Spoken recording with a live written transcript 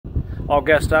all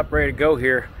gassed up, ready to go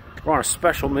here. We're on a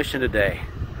special mission today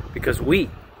because we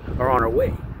are on our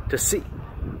way to see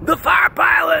the fire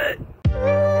pilot.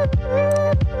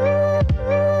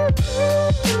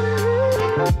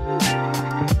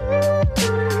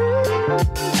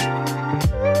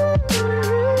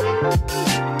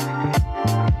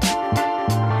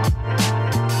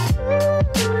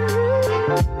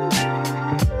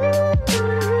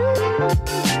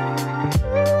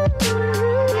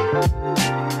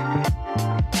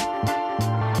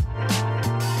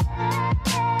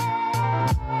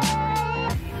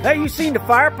 Have you seen the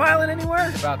fire pilot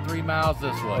anywhere? About 3 miles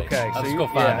this way. Okay, let's go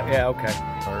find him. Yeah, okay.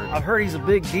 I've heard he's a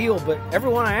big deal, but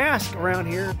everyone I ask around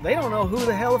here, they don't know who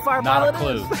the hell the fire pilot is.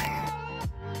 Not a clue.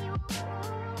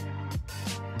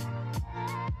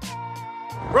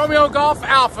 Romeo Golf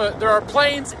Alpha, there are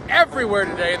planes everywhere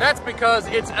today, and that's because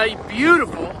it's a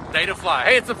beautiful day to fly.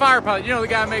 Hey, it's the fire pilot. You know the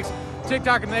guy who makes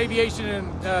TikTok and aviation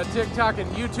and TikTok and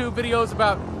YouTube videos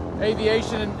about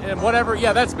aviation and whatever.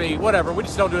 Yeah, that's me, whatever. We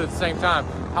just don't do it at the same time.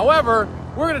 However,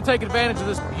 we're going to take advantage of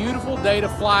this beautiful day to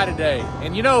fly today.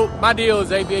 And you know, my deal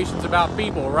is aviation's about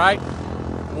people, right?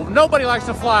 Well, nobody likes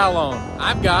to fly alone.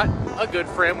 I've got a good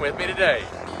friend with me today.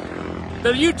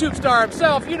 The YouTube star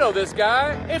himself, you know this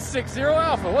guy. It's 60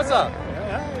 Alpha. What's up?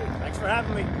 Hey, thanks for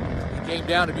having me. He came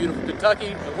down to beautiful Kentucky,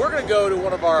 and we're going to go to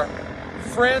one of our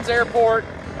friends' airport,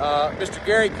 Mr.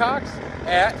 Gary Cox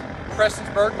at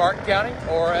Prestonsburg, Martin County,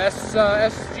 or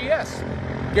SGS.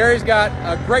 Gary's got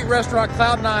a great restaurant,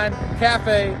 Cloud9,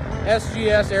 Café,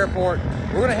 SGS Airport.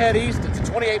 We're gonna head east. It's a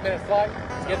 28-minute flight.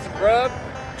 Let's get some grub.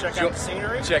 Check out the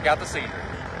scenery. Check out the scenery.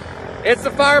 It's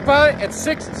the fire pilot at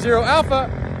 60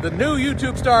 Alpha, the new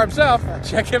YouTube star himself.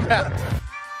 Check him out.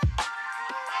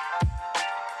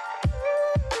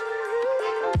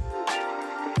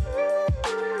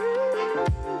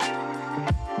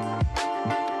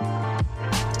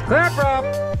 Clear prop.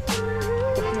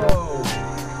 Whoa.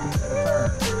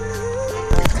 Turn.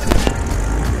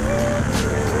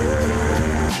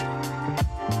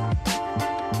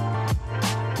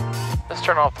 Let's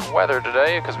turn off the weather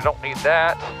today because we don't need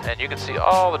that, and you can see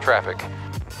all the traffic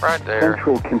right there.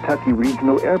 Central Kentucky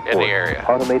Regional Airport. In the area.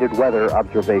 Automated weather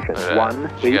observation.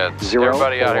 180.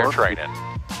 Everybody out here training.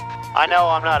 I know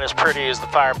I'm not as pretty as the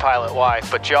fire pilot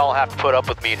wife, but y'all have to put up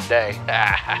with me today.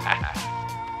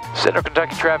 Central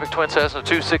Kentucky traffic, twin Cessna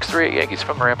 2638 Yankees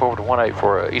from the ramp over to 18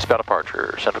 for eastbound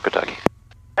departure, Central Kentucky.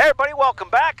 Hey everybody, welcome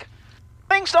back.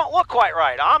 Things don't look quite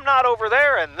right. I'm not over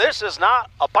there, and this is not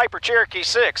a Piper Cherokee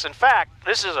 6. In fact,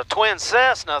 this is a twin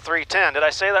Cessna 310. Did I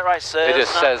say that right? Cessna? It is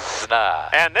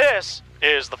Cezzzzna. And this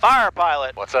is the fire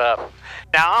pilot. What's up?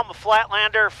 Now, I'm a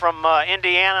flatlander from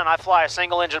Indiana, and I fly a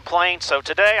single-engine plane. So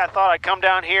today, I thought I'd come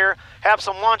down here, have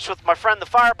some lunch with my friend the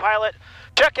fire pilot,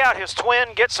 check out his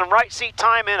twin, get some right seat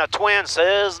time in a twin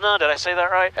Cessna. Did I say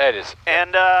that right? It is.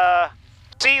 And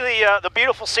see the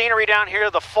beautiful scenery down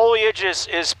here. The foliage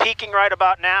is peaking right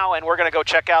about now, and we're going to go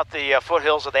check out the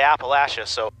foothills of the Appalachia.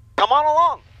 So come on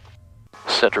along.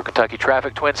 Central Kentucky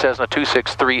traffic, twin Cessna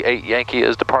 2638 Yankee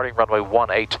is departing runway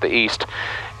 18 to the east,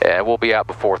 and we'll be out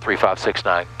before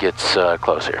 3569 gets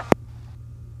close here.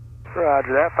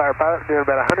 Roger that, fire pilot. Doing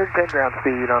about 110 ground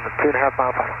speed on the 2.5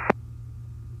 mile final.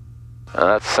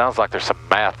 That sounds like there's some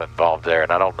math involved there,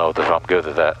 and I don't know if I'm good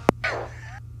at that.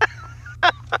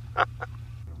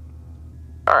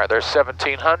 All right, there's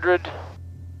 1700.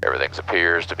 Everything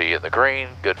appears to be in the green.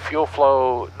 Good fuel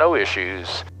flow, no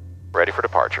issues. Ready for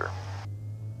departure.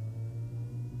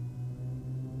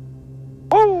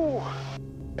 Woo!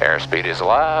 Airspeed is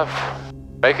alive.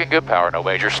 Making good power, no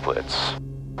major splits.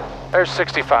 There's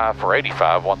 65 for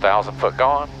 85, 1,000 foot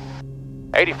gone.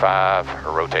 85,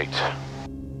 rotate.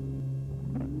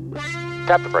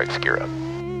 Tap the brakes, gear up.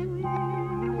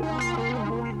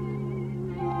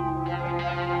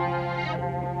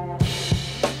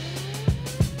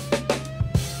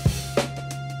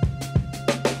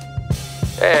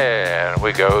 And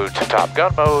we go to Top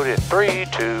Gun mode in 3,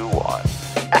 2, 1.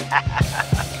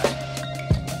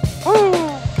 Woo!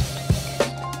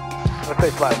 Let's say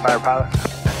flat, fire pilot.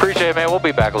 Appreciate it, man. We'll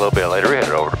be back a little bit later. We're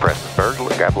headed over to Prestonsburg.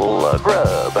 We'll grab a little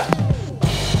grub.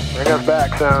 Bring us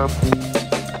back some.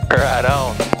 Right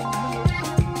on.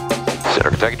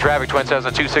 Central Kentucky traffic, twin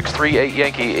Cessna 2638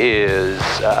 Yankee is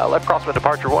left crosswind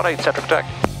departure 18 Central Kentucky.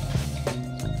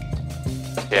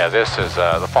 Yeah, this is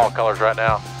the fall colors right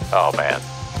now. Oh man.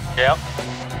 Yep.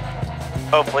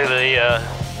 Hopefully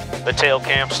the tail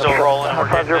cam's still rolling. And we're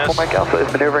getting this. Mike Alpha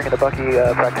is maneuvering in the Bucky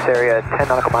practice area 10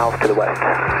 nautical miles to the west.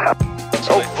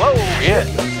 Oh, whoa! Yeah.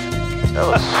 That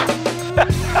was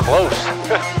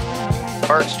close.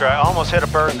 Bird strike. Almost hit a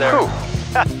bird there.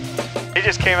 He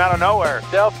just came out of nowhere.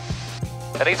 Yep.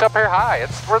 And he's up here high.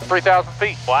 We're 3,000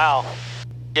 feet. Wow.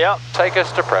 Yep. Take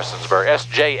us to Prestonsburg,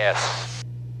 SJS.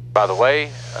 By the way,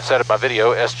 I said in my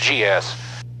video, SGS.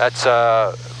 That's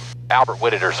Albert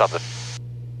Whitted or something.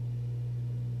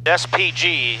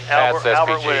 SPG, That's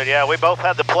Albert SPG. Whitted. Yeah, we both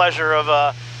had the pleasure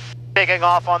of taking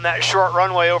off on that short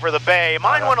runway over the bay.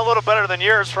 Mine went a little better than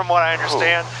yours, from what I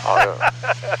understand.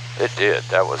 It did.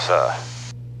 That was.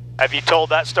 Have you told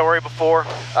that story before?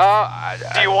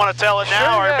 Do you want to tell it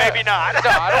now, sure, or maybe not? No,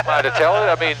 I don't mind to tell it.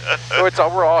 I mean,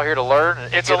 we're all here to learn.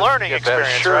 It's a learning experience,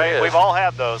 sure right? Is. We've all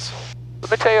had those.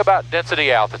 Let me tell you about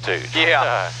density altitude.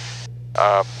 Yeah.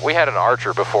 We had an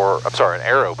Archer before. I'm sorry, an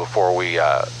Arrow before we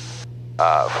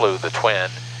flew the twin,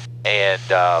 and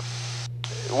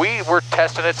we were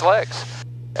testing its legs,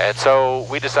 and so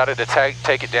we decided to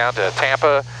take it down to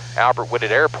Tampa, Albert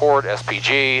Whitted Airport,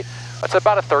 SPG. It's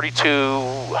about a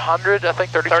 3,200, I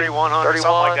think, 3,100,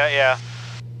 something like that, yeah.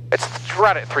 It's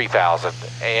right at 3,000,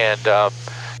 and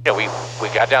you know, we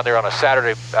got down there on a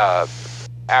Saturday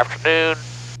afternoon.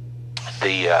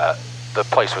 The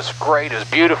place was great. It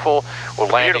was beautiful.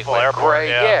 Beautiful airport, great.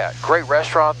 Yeah, great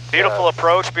restaurant. Beautiful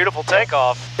approach, beautiful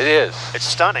takeoff. It is. It's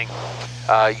stunning.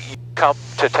 You come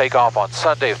to take off on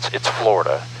Sunday. It's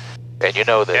Florida, and you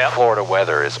know that Florida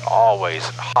weather is always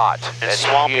hot and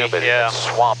swampy, humid and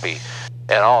swampy,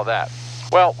 and all that.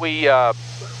 Well, we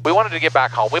wanted to get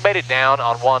back home. We made it down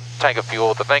on one tank of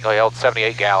fuel. The thing held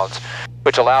 78 gallons,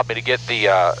 which allowed me to get the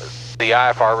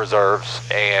IFR reserves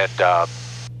and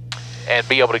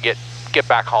be able to get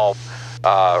back home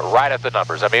right at the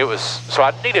numbers. I mean, so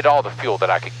I needed all the fuel that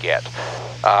I could get.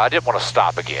 I didn't want to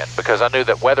stop again because I knew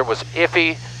that weather was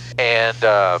iffy, and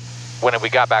when we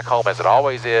got back home, as it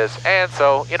always is, and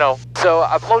so, you know, so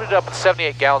I've loaded up with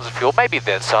 78 gallons of fuel, maybe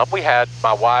then some. We had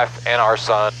my wife and our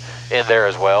son in there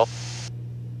as well,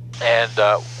 and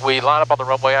we line up on the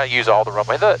runway. I use all the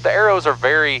runway. The Arrows are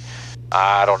very,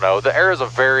 I don't know, the Arrows are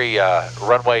very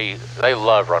runway, they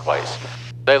love runways.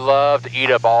 They love to eat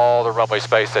up all the runway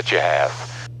space that you have,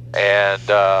 and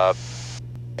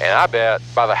I bet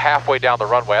by the halfway down the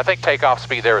runway, I think takeoff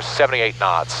speed there was 78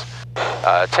 knots.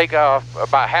 Takeoff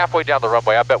about halfway down the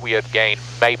runway, I bet we had gained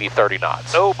maybe 30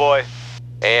 knots. Oh boy!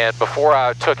 And before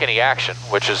I took any action,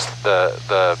 which is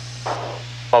the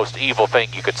most evil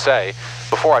thing you could say,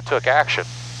 before I took action,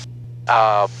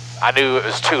 I knew it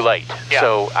was too late. Yeah.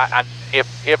 So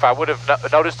if I would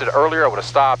have noticed it earlier, I would have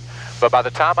stopped. But by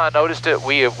the time I noticed it,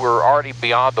 we were already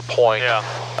beyond the point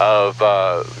of,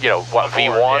 you know, what,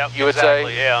 V1, you would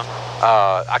say? Yeah.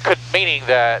 I couldn't, meaning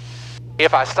that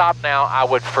if I stopped now, I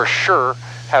would for sure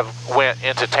have went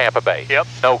into Tampa Bay. Yep.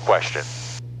 No question.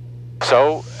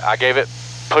 So I gave it,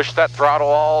 pushed that throttle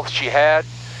all she had,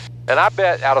 and I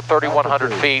bet out of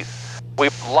 3,100 feet,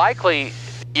 we've likely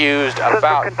used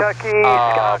about,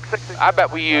 I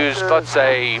bet we used, let's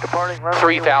say,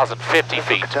 3,050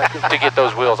 feet to get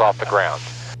those wheels off the ground.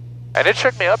 And it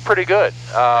shook me up pretty good.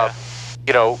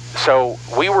 You know, so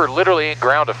we were literally in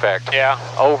ground effect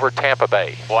over Tampa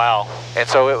Bay. Wow. And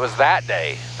so it was that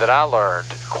day that I learned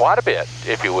quite a bit,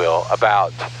 if you will,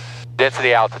 about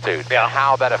density altitude and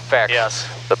how that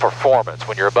affects the performance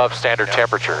when you're above standard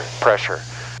temperature, pressure.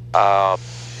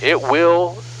 It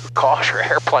will cause your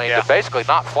airplane to basically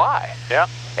not fly. Yeah.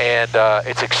 And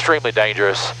it's extremely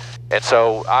dangerous. And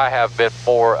so I have been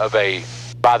more of a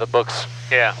by the books,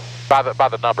 by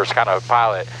the numbers kind of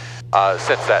pilot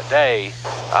since that day.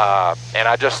 And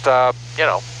I just, you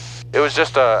know, it was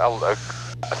just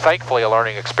thankfully a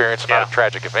learning experience, not a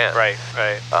tragic event. Right,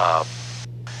 right.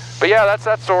 But yeah, that's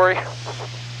that story.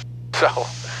 So.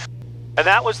 And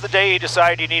that was the day you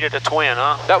decided you needed a twin,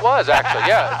 huh? That was actually,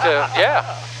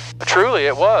 yeah. Truly,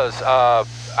 it was.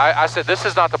 I said, this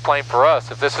is not the plane for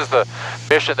us. If this is the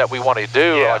mission that we want to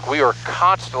do, like we are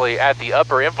constantly at the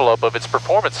upper envelope of its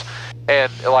performance,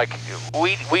 and like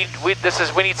we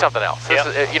need something else. This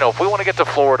is, you know, if we want to get to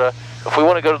Florida, if we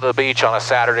want to go to the beach on a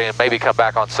Saturday and maybe come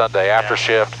back on Sunday after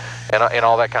shift and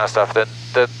all that kind of stuff, then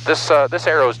this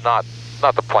Arrow's not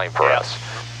the plane for us.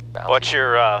 What's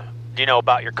your do you know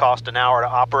about your cost an hour to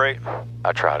operate?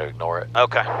 I try to ignore it.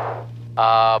 Okay.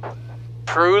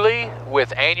 Truly,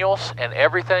 with annuals and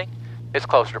everything, it's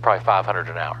closer to probably 500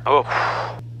 an hour. Oh.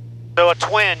 So a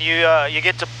twin, you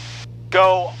get to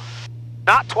go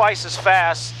not twice as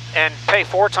fast and pay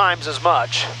 4 times as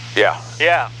much. Yeah.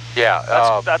 Yeah.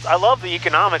 Yeah. That's I love the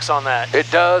economics on that. It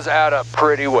does add up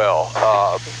pretty well.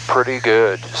 Pretty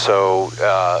good. So,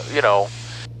 you know,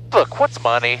 look, what's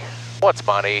money? What's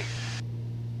money?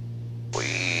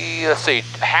 Let's see,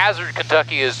 Hazard,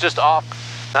 Kentucky is just off.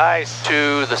 Nice.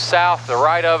 To the south, the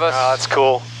right of us. Oh, that's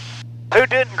cool. Who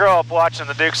didn't grow up watching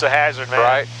the Dukes of Hazzard, man?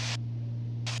 Right.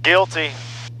 Guilty.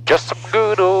 Just some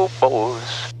good old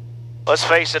boys. Let's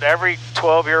face it, every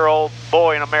 12-year-old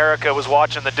boy in America was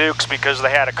watching the Dukes because they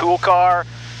had a cool car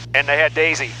and they had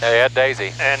Daisy. They had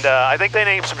Daisy. And I think they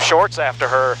named some shorts after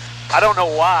her. I don't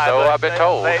know why. So I've been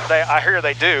told. I hear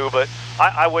they do, but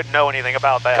I wouldn't know anything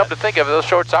about that. Come to think of it, those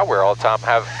shorts I wear all the time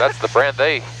that's the brand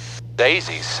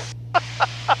Daisies.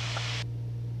 I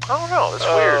don't know, it's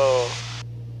weird.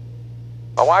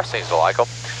 My wife seems to like them.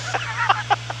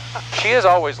 She is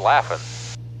always laughing.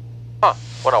 Huh,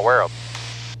 when I wear them.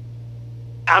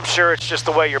 I'm sure it's just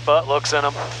the way your butt looks in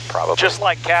them. Probably. Just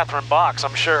like Catherine Box,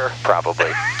 I'm sure.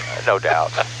 Probably, no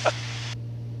doubt.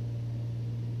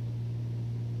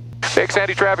 Big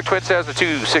Sandy traffic, Twin Cessna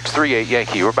 2638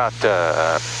 Yankee. We're about,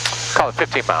 call it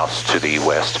 15 miles to the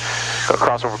west. Gonna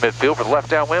cross over midfield for the left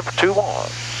downwind for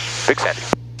 2-1. Big Sandy.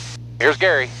 Here's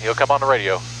Gary. He'll come on the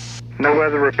radio. No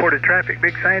weather reported traffic.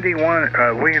 Big Sandy,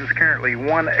 winds currently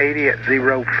 180 at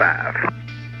 05.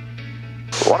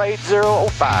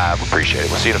 18005. Appreciate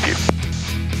it. We'll see you in a few.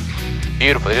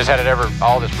 Beautiful. They just had it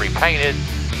all this repainted.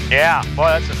 Yeah, boy,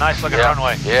 that's a nice looking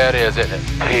runway. Yeah, it is, isn't it?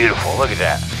 Beautiful. Look at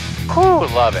that. Whew,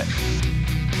 love it.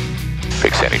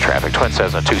 Big Sandy traffic. Twin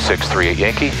Cessna 2638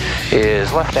 Yankee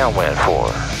is left downwind for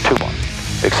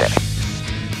 2-1. Big Sandy.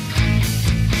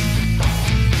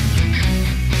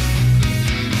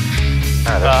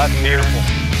 That's beautiful.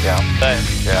 Yeah.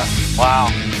 Yeah. Wow.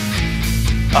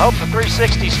 I hope the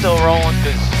 360's still rolling,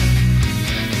 because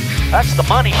that's the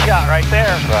money shot right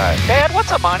there. Right. Dad,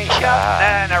 what's a money shot?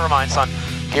 Nah, never mind, son.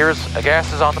 Here's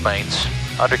gas is on the mains.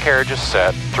 Undercarriage is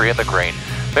set. 3 in the green.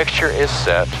 Mixture is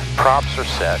set. Props are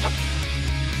set.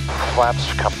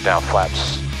 Flaps come down.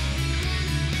 Flaps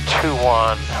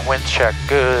 2-1. Wind check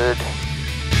good.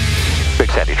 Big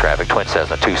Sandy traffic. Twin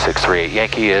Cessna 2638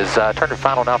 Yankee is turning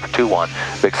final now for 2-1.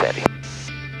 Big Sandy.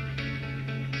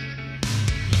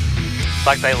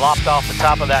 Like they lopped off the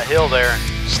top of that hill there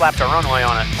and slapped a runway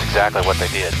on it. That's exactly what they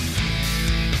did.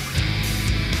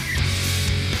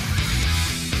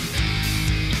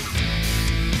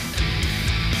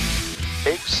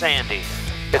 Big Sandy.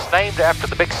 It's named after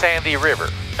the Big Sandy River.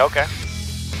 Okay.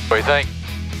 What do you think?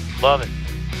 Love it.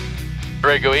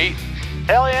 Ready to go eat?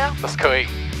 Hell yeah. Let's go eat.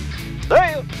 There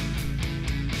you go.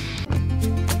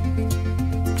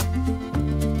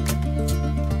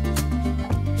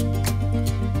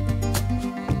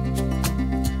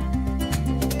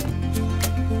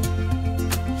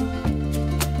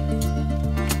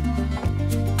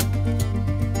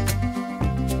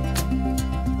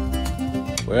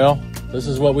 Well, this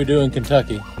is what we do in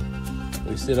Kentucky.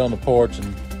 We sit on the porch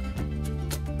and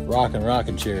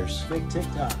rocking chairs. Make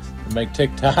TikToks. And make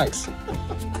TikToks.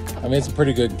 I mean, it's a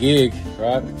pretty good gig,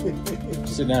 right?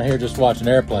 Sitting out here just watching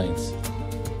airplanes,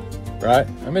 right?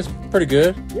 I mean, it's pretty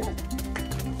good. Yeah.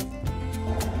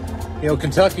 You know,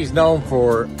 Kentucky's known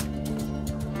for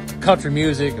country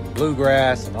music and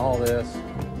bluegrass and all this.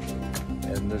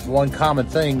 And there's one common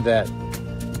thing that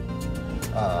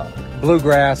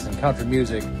bluegrass and country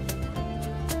music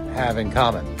have in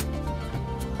common.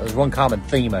 There's one common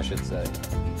theme, I should say.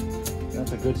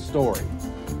 That's a good story.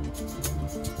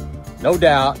 No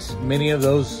doubt, many of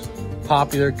those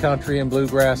popular country and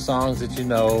bluegrass songs that you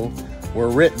know were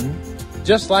written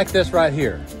just like this right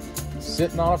here.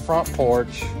 Sitting on a front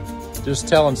porch, just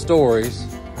telling stories,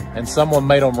 and someone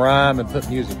made them rhyme and put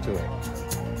music to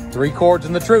it. 3 chords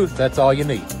and the truth, that's all you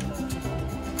need.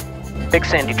 Big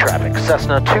Sandy traffic.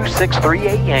 Cessna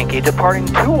 2638 Yankee departing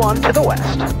 2-1 to the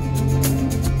west.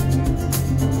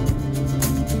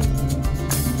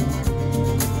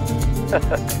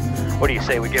 What do you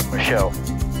say we give him a show?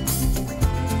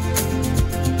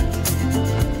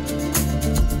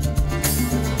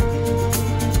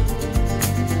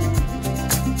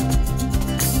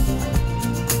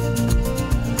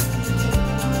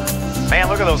 Man,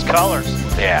 look at those colors.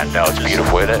 Yeah, no, it's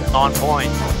beautiful, isn't it? On point.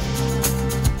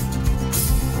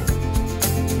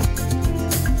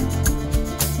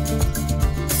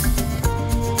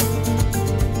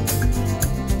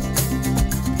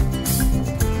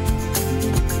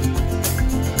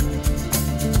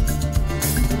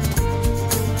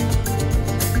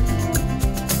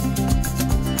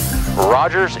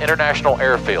 Rogers International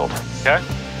Airfield. Okay.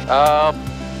 I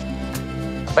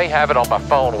may have it on my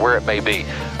phone where it may be.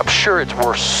 I'm sure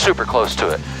we're super close to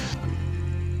it.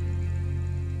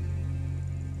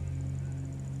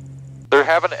 They're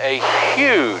having a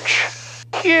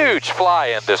huge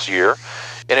fly-in this year.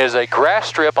 It is a grass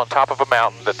strip on top of a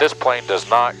mountain that this plane does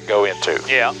not go into.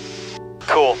 Yeah.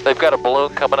 Cool. They've got a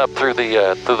balloon coming up through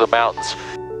the mountains,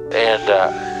 and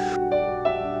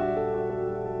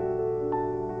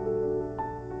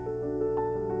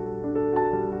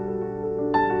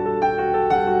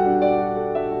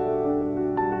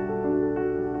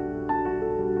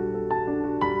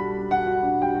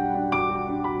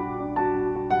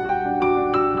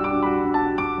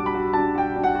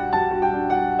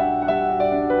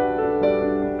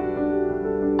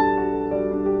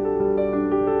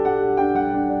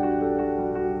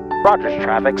Rogers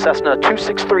traffic, Cessna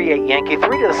 2638 Yankee, 3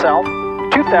 to the south,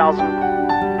 2000,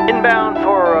 inbound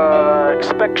for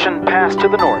inspection pass to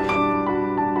the north.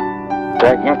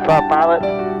 Jack, you fire pilot?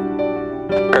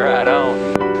 Right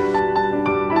on.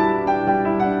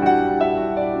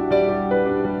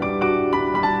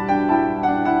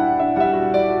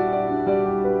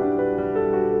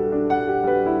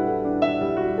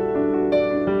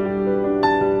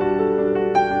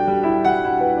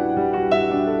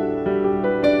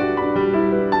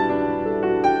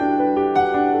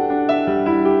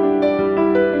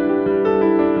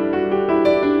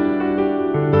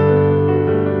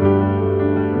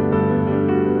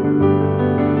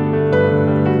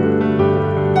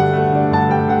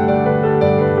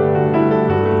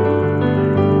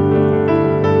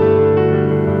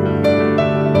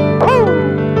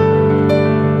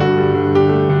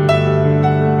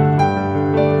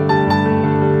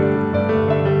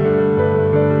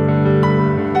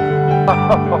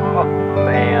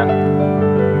 Man.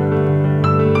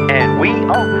 And we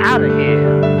are out of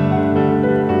here.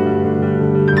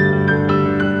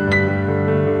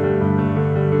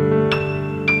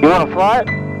 You want to fly it?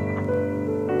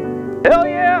 Hell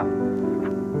yeah!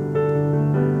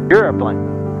 Your airplane.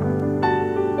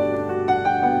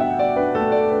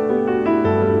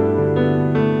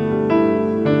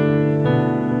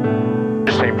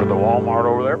 Just aim for the Walmart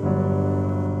over there.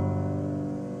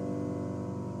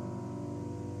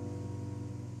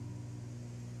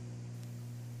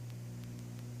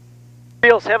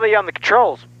 Feels heavy on the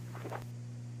controls.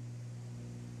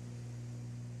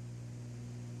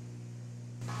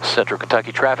 Central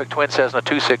Kentucky traffic, twin Cessna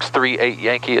 2638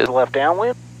 Yankee is Left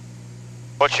downwind.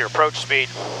 What's your approach speed?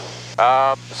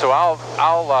 So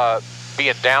I'll be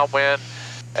in downwind,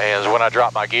 and when I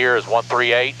drop my gear is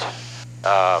 138,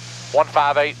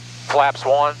 158 flaps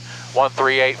 1,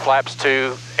 138 flaps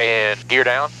 2, and gear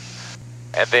down.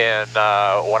 And then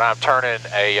when I'm turning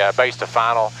a base to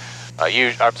final,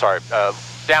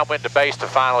 downwind to base to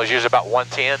final is usually about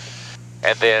 110,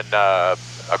 and then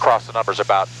across the numbers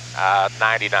about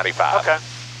 90, 95. Okay.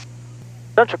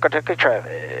 Central Kentucky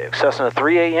traffic, Cessna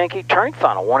 38 Yankee, turning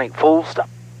final, 18 full stop.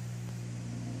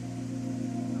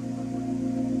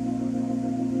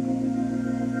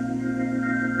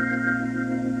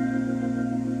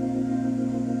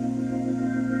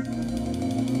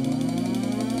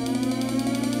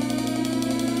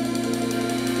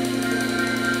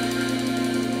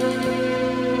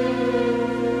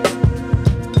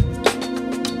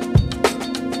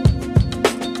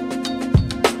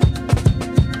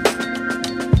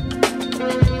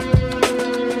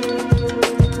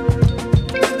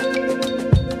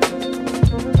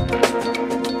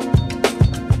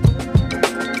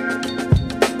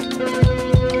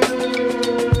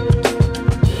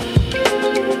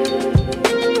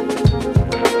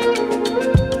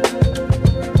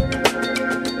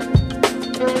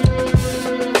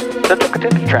 Central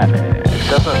Kentucky traffic,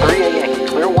 Cessna 38 Yankee,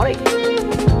 clear 18.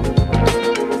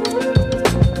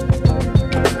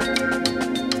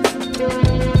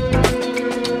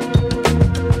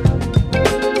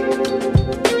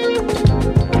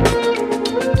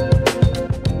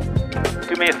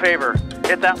 Do me a favor,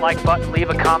 hit that like button, leave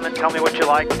a comment, tell me what you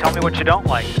like, tell me what you don't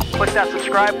like. Click that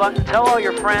subscribe button, tell all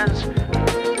your friends.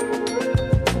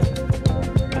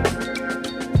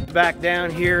 Back down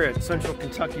here at Central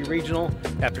Kentucky Regional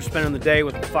after spending the day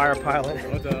with the fire pilot.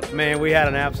 What's up? Man, we had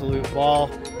an absolute ball.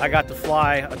 I got to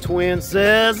fly a twin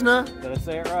Cezzzzna. Did I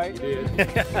say it right? You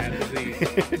did.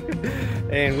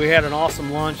 And we had an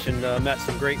awesome lunch and met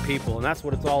some great people. And that's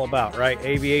what it's all about, right?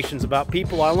 Aviation's about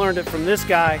people. I learned it from this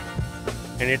guy,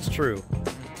 and it's true.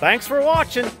 Thanks for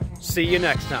watching. See you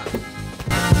next time.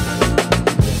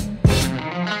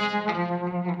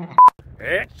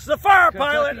 It's the fire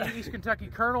pilot. East Kentucky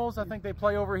Colonels, I think they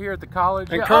play over here at the college.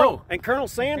 And, Yeah, Colonel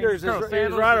Sanders Colonel is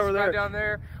Sanders right is over there. right down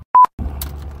there.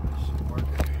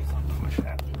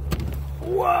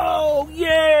 Whoa,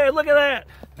 yeah, look at that.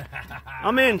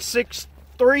 I'm in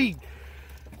 6'3",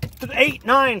 8,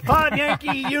 9, 5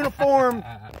 Yankee uniform.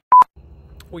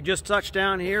 We just touched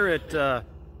down here at,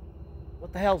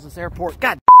 what the hell is this airport?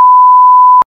 God.